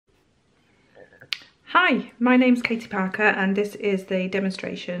Hi, my name's Katie Parker and this is the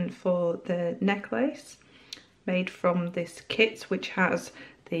demonstration for the necklace made from this kit, which has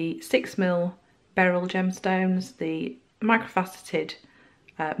the 6mm beryl gemstones, the microfaceted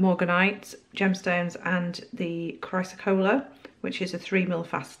morganite gemstones and the chrysocolla, which is a 3mm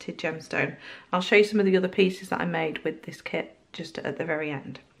faceted gemstone. I'll show you some of the other pieces that I made with this kit just at the very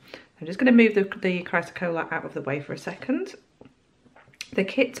end. I'm just going to move the chrysocolla out of the way for a second. The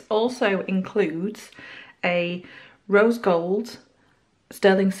kit also includes a rose gold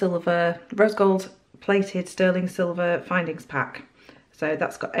plated sterling silver findings pack. So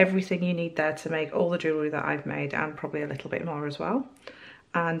that's got everything you need there to make all the jewellery that I've made and probably a little bit more as well.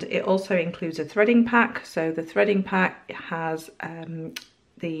 And it also includes a threading pack. So the threading pack has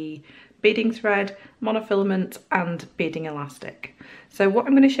the beading thread, monofilament and beading elastic. So what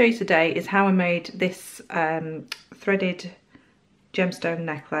I'm going to show you today is how I made this threaded gemstone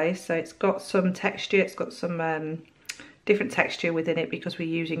necklace. So it's got some texture, it's got some different texture within it because we're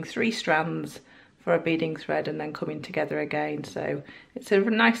using 3 strands for a beading thread and then coming together again. So it's a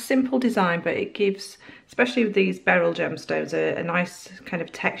nice simple design, but it gives, especially with these beryl gemstones, a nice kind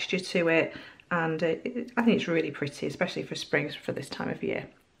of texture to it, and I think it's really pretty, especially for spring, for this time of year.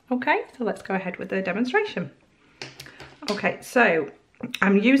 Okay, so let's go ahead with the demonstration. Okay, so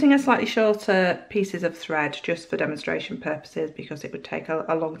I'm using a slightly shorter pieces of thread just for demonstration purposes because it would take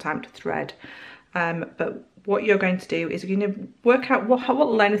a long time to thread. But what you're going to do is you're going to work out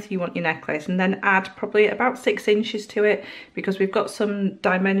what length you want your necklace and then add probably about 6 inches to it, because we've got some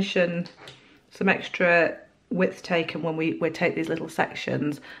dimension, some extra width taken when we take these little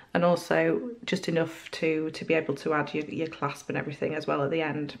sections, and also just enough to be able to add your clasp and everything as well at the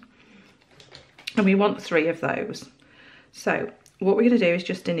end. And we want 3 of those. So what we're going to do is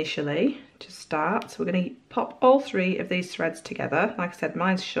just initially, to start, so we're going to pop all 3 of these threads together. Like I said,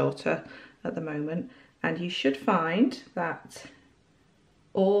 mine's shorter at the moment, and you should find that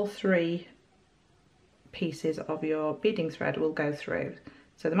all 3 pieces of your beading thread will go through.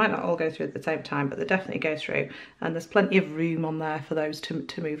 So they might not all go through at the same time, but they definitely go through, and there's plenty of room on there for those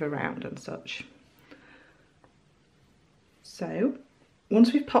to move around and such. So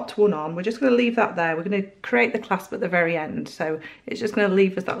once we've popped one on, we're just going to leave that there. We're going to create the clasp at the very end, so it's just going to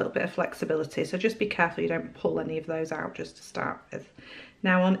leave us that little bit of flexibility. So just be careful you don't pull any of those out just to start with.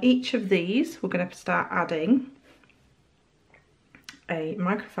 Now on each of these, we're going to start adding a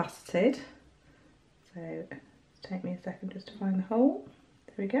microfaceted. So take me a second just to find the hole.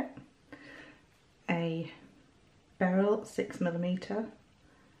 There we go. A beryl 6mm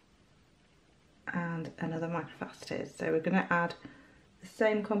and another microfaceted. So we're going to add the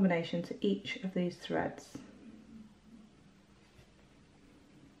same combination to each of these threads.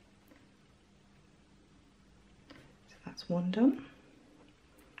 So that's one done.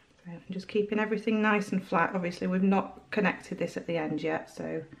 So I'm just keeping everything nice and flat. Obviously we've not connected this at the end yet,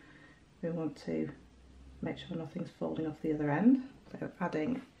 so we want to make sure nothing's falling off the other end. So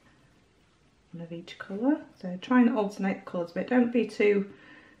adding one of each colour. So try and alternate the colours a bit. Don't be too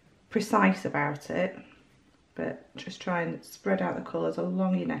precise about it, but just try and spread out the colours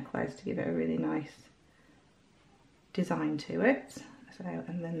along your necklace to give it a really nice design to it. So,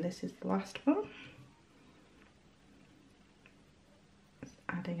 and then this is the last one. Just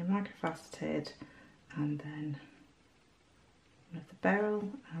adding a microfaceted and then one of the beryl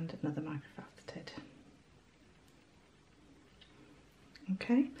and another microfaceted.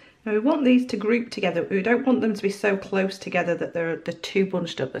 Okay, now we want these to group together. We don't want them to be so close together that they're too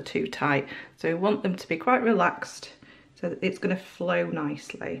bunched up, they're too tight. So we want them to be quite relaxed so that it's going to flow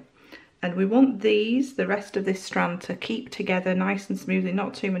nicely. And we want these, the rest of this strand, to keep together nice and smoothly,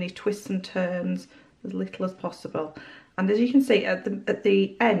 not too many twists and turns, as little as possible. And as you can see at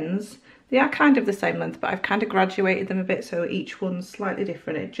the ends, they are kind of the same length, but I've kind of graduated them a bit so each one's slightly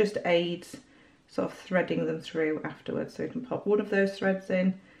different. It just aids sort of threading them through afterwards. So we can pop one of those threads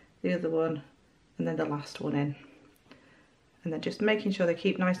in, the other one, and then the last one in. And then just making sure they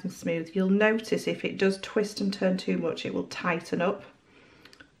keep nice and smooth. You'll notice if it does twist and turn too much, it will tighten up.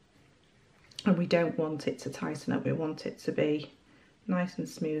 And we don't want it to tighten up, we want it to be nice and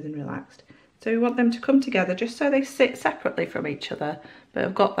smooth and relaxed. So we want them to come together just so they sit separately from each other, but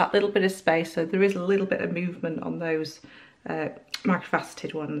have got that little bit of space, so there is a little bit of movement on those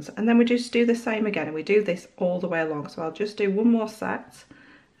microfaceted ones. And then we just do the same again, and we do this all the way along. So I'll just do one more set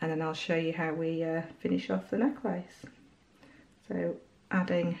and then I'll show you how we finish off the necklace. So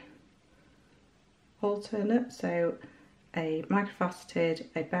adding alternate, so a microfaceted,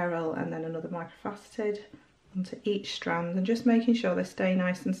 a beryl and then another microfaceted onto each strand, and just making sure they stay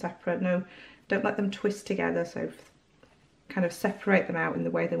nice and separate. No, don't let them twist together, so kind of separate them out in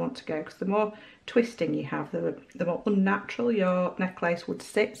the way they want to go, because the more twisting you have, the more unnatural your necklace would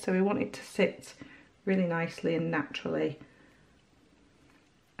sit. So we want it to sit really nicely and naturally,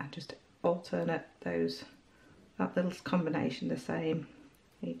 and just alternate that little combination the same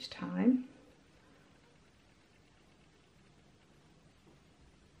each time.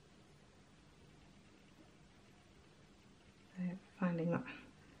 So finding that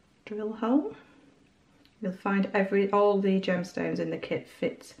drill hole. You'll find all the gemstones in the kit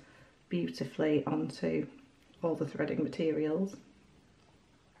fit beautifully onto all the threading materials.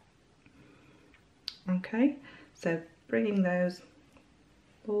 Okay, so bringing those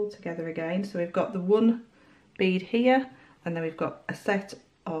all together again. So we've got the one bead here, and then we've got a set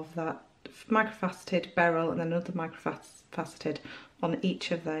of that microfaceted beryl and then another microfaceted on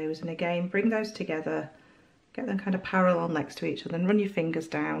each of those. And again, bring those together, get them kind of parallel next to each other, and run your fingers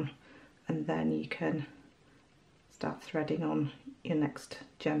down, and then you can start threading on your next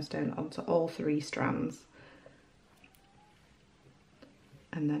gemstone onto all 3 strands,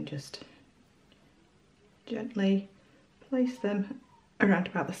 and then just gently place them around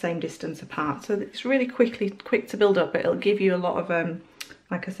about the same distance apart. So it's really quick to build up, but it'll give you a lot of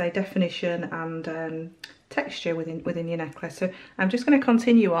like I say, definition and texture within your necklace. So I'm just going to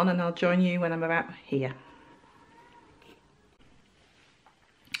continue on, and I'll join you when I'm about here.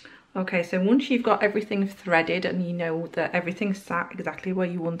 Okay, so once you've got everything threaded and you know that everything's sat exactly where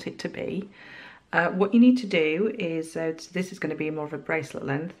you want it to be, what you need to do is, this is going to be more of a bracelet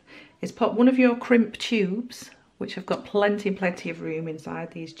length, is pop one of your crimp tubes, which have got plenty of room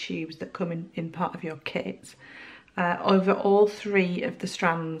inside these tubes that come in part of your kit, over all 3 of the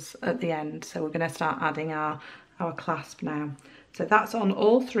strands at the end. So we're going to start adding our clasp now. So that's on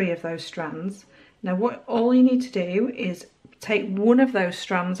all 3 of those strands. Now all you need to do is take one of those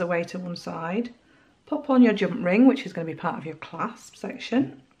strands away to one side, pop on your jump ring, which is going to be part of your clasp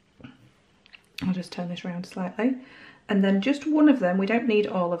section. I'll just turn this around slightly. And then just one of them, we don't need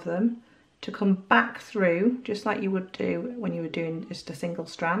all of them, to come back through, just like you would do when you were doing just a single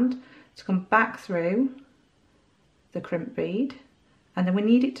strand, to come back through the crimp bead. And then we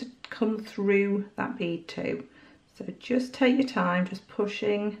need it to come through that bead too. So just take your time, just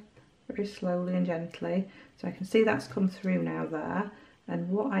pushing very slowly and gently. So I can see that's come through now there, and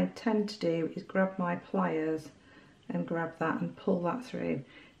what I tend to do is grab my pliers and grab that and pull that through.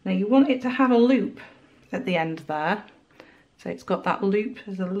 Now you want it to have a loop at the end there, so it's got that loop.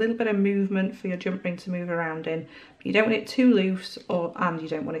 There's a little bit of movement for your jump ring to move around in, but you don't want it too loose and you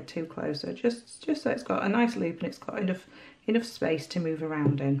don't want it too close. So just so it's got a nice loop and it's got enough space to move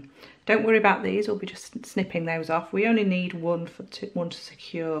around in. Don't worry about these, we'll be just snipping those off. We only need one to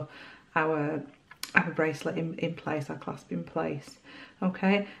secure our bracelet in place, our clasp in place.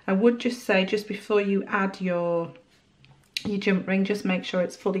 Okay, I would just say, just before you add your jump ring, just make sure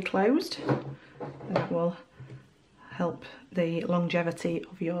it's fully closed. That will help the longevity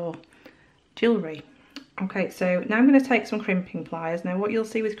of your jewellery. Okay, so now I'm going to take some crimping pliers. Now what you'll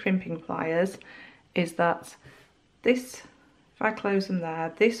see with crimping pliers is that this, if I close them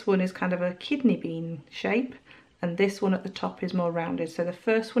there, this one is kind of a kidney bean shape, and this one at the top is more rounded. So the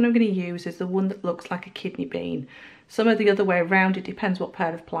first one I'm going to use is the one that looks like a kidney bean. Some are the other way around, it depends what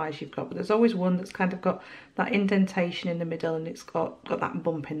pair of pliers you've got, but there's always one that's kind of got that indentation in the middle, and it's got that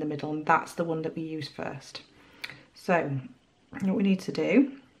bump in the middle, and that's the one that we use first. So what we need to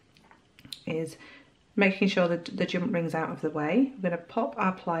do is making sure that the jump ring's out of the way. We're going to pop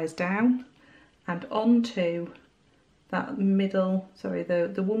our pliers down and onto that middle, sorry,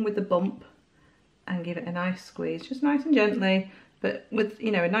 the one with the bump, and give it a nice squeeze, just nice and gently, but with,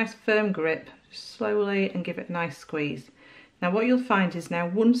 you know, a nice firm grip, just slowly, and give it a nice squeeze. Now what you'll find is now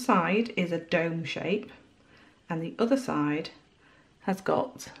one side is a dome shape and the other side has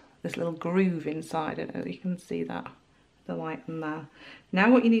got this little groove inside. I don't know if you can see that, the light on there.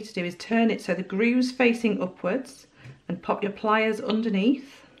 Now what you need to do is turn it so the groove's facing upwards, and pop your pliers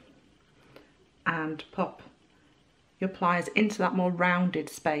underneath and pop your pliers into that more rounded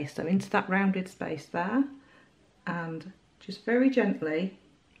space, so into that rounded space there, and just very gently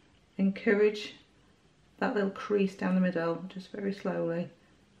encourage that little crease down the middle, just very slowly,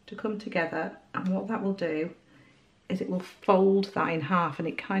 to come together. And what that will do is it will fold that in half, and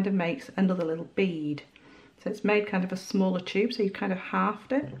it kind of makes another little bead. So it's made kind of a smaller tube, so you've kind of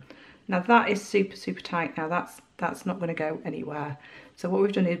halved it. Now that is super tight. Now that's not going to go anywhere. So what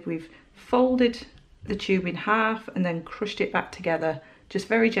we've done is we've folded the tube in half and then crushed it back together just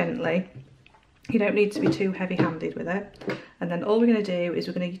very gently. You don't need to be too heavy-handed with it. And then all we're going to do is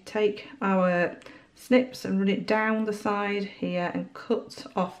we're going to take our snips and run it down the side here and cut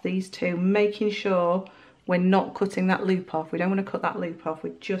off these two, making sure we're not cutting that loop off. We don't want to cut that loop off.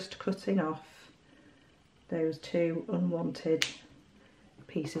 We're just cutting off those two unwanted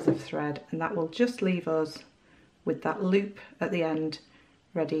pieces of thread, and that will just leave us with that loop at the end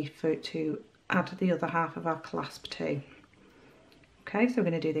ready to add the other half of our clasp to. Okay, so we're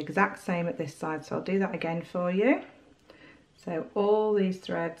going to do the exact same at this side, so I'll do that again for you. So all these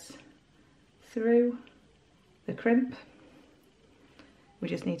threads through the crimp. We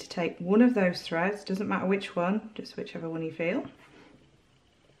just need to take one of those threads, doesn't matter which one, just whichever one you feel.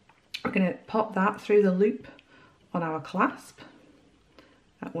 We're going to pop that through the loop on our clasp,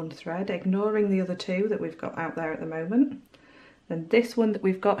 that one thread, ignoring the other two that we've got out there at the moment. Then this one that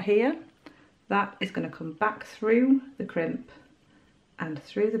we've got here, that is going to come back through the crimp and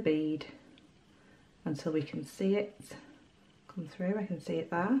through the bead until we can see it come through. I can see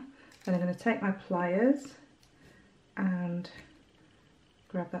it there. Then I'm going to take my pliers and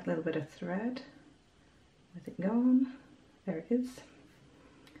grab that little bit of thread. Where's it gone? There it is.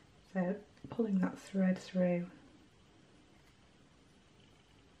 So pulling that thread through.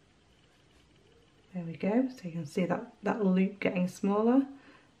 There we go. So you can see that loop getting smaller.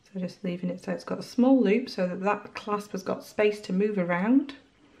 So just leaving it so it's got a small loop so that clasp has got space to move around.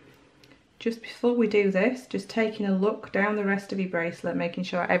 Just before we do this, just taking a look down the rest of your bracelet, making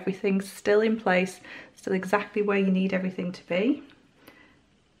sure everything's still in place, still exactly where you need everything to be.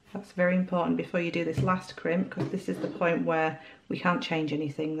 That's very important before you do this last crimp, because this is the point where we can't change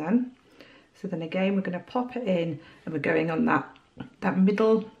anything then. So then again, we're going to pop it in, and we're going on that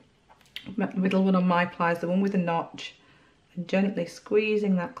middle one on my pliers, the one with the notch, and gently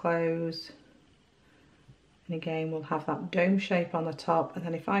squeezing that close. And again, we'll have that dome shape on the top, and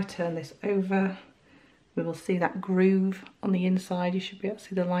then if I turn this over, we will see that groove on the inside. You should be able to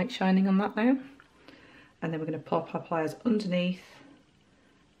see the light shining on that now. And then we're going to pop our pliers underneath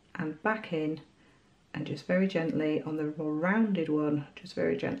and back in, and just very gently on the more rounded one, just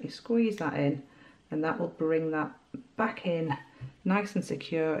very gently squeeze that in, and that will bring that back in nice and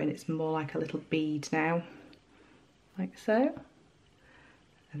secure, and it's more like a little bead now, like so.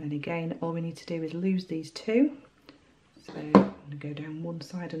 And then again, all we need to do is lose these two. So I'm going to go down one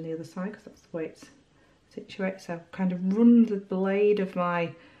side and the other side because that's the way it's situated. So kind of run the blade of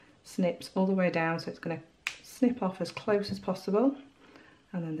my snips all the way down, so it's going to snip off as close as possible.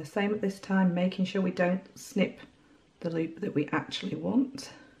 And then the same at this time, making sure we don't snip the loop that we actually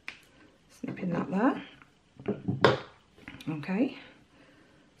want. Snipping that there. Okay.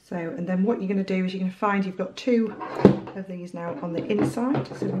 So, and then what you're going to do is you're going to find you've got two of these now on the inside,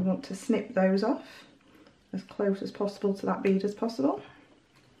 so we want to snip those off as close as possible to that bead as possible.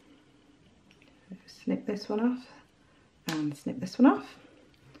 So snip this one off and snip this one off.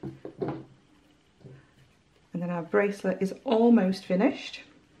 And then our bracelet is almost finished,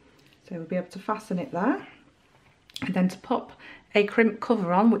 so we'll be able to fasten it there. And then to pop a crimp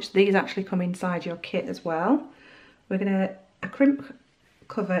cover on, which these actually come inside your kit as well, we're going to, a crimp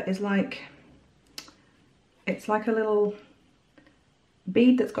cover is like, it's like a little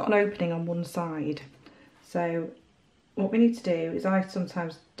bead that's got an opening on one side. So what we need to do is, I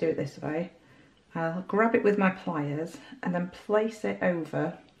sometimes do it this way, I'll grab it with my pliers and then place it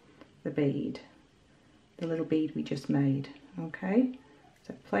over the bead, the little bead we just made. Okay,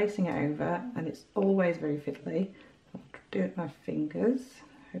 so placing it over, and it's always very fiddly. I'll do it with my fingers,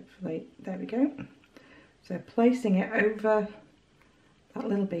 hopefully, there we go. So placing it over that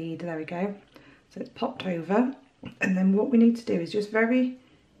little bead, there we go. So it's popped over, and then what we need to do is just very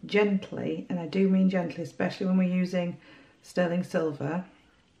gently, and I do mean gently, especially when we're using sterling silver,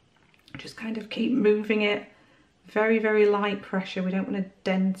 just kind of keep moving it, very, very light pressure. We don't want to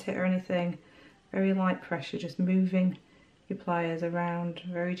dent it or anything. Very light pressure, just moving your pliers around,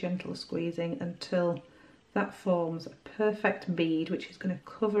 very gentle squeezing until that forms a perfect bead, which is going to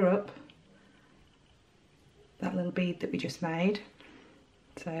cover up that little bead that we just made.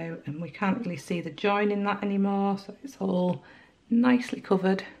 So, and we can't really see the join in that anymore, so it's all nicely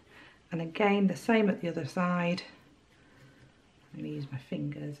covered. And again, the same at the other side. I'm going to use my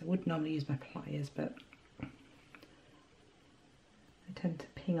fingers. I would normally use my pliers, but I tend to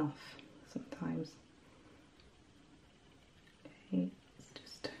ping off sometimes. Okay, let's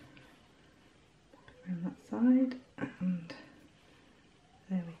just pop it around that side, and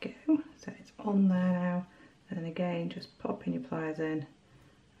there we go. So it's on there now, and then again, just popping your pliers in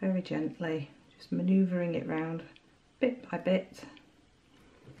very gently, just manoeuvring it round bit by bit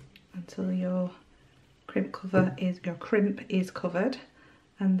until your crimp is covered,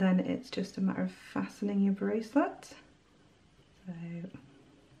 and then it's just a matter of fastening your bracelet. So,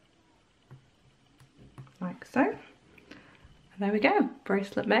 like so. And there we go,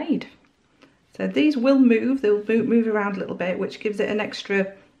 bracelet made. So these will move, they'll move around a little bit, which gives it an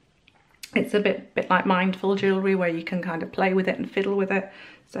extra, it's a bit like mindful jewellery where you can kind of play with it and fiddle with it.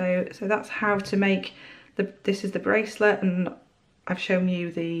 So that's how to make, this is the bracelet, and I've shown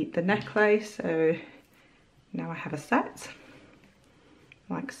you the necklace. So now I have a set,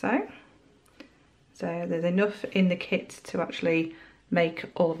 like so. So there's enough in the kit to actually make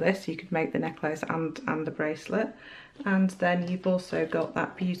all of this. You could make the necklace and the bracelet. And then you've also got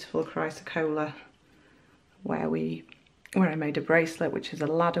that beautiful chrysocolla where I made a bracelet, which is a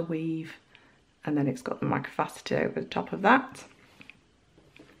ladder weave, and then it's got the microfaceted over the top of that.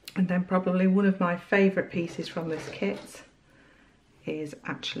 And then probably one of my favourite pieces from this kit is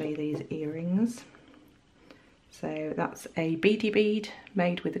actually these earrings. So that's a beady bead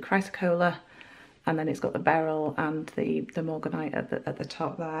made with the chrysocolla, and then it's got the beryl and the morganite at the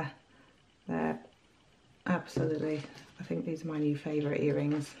top there. They're absolutely, I think these are my new favourite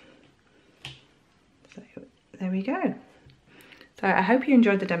earrings. So there we go. So I hope you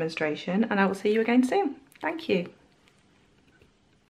enjoyed the demonstration, and I will see you again soon. Thank you.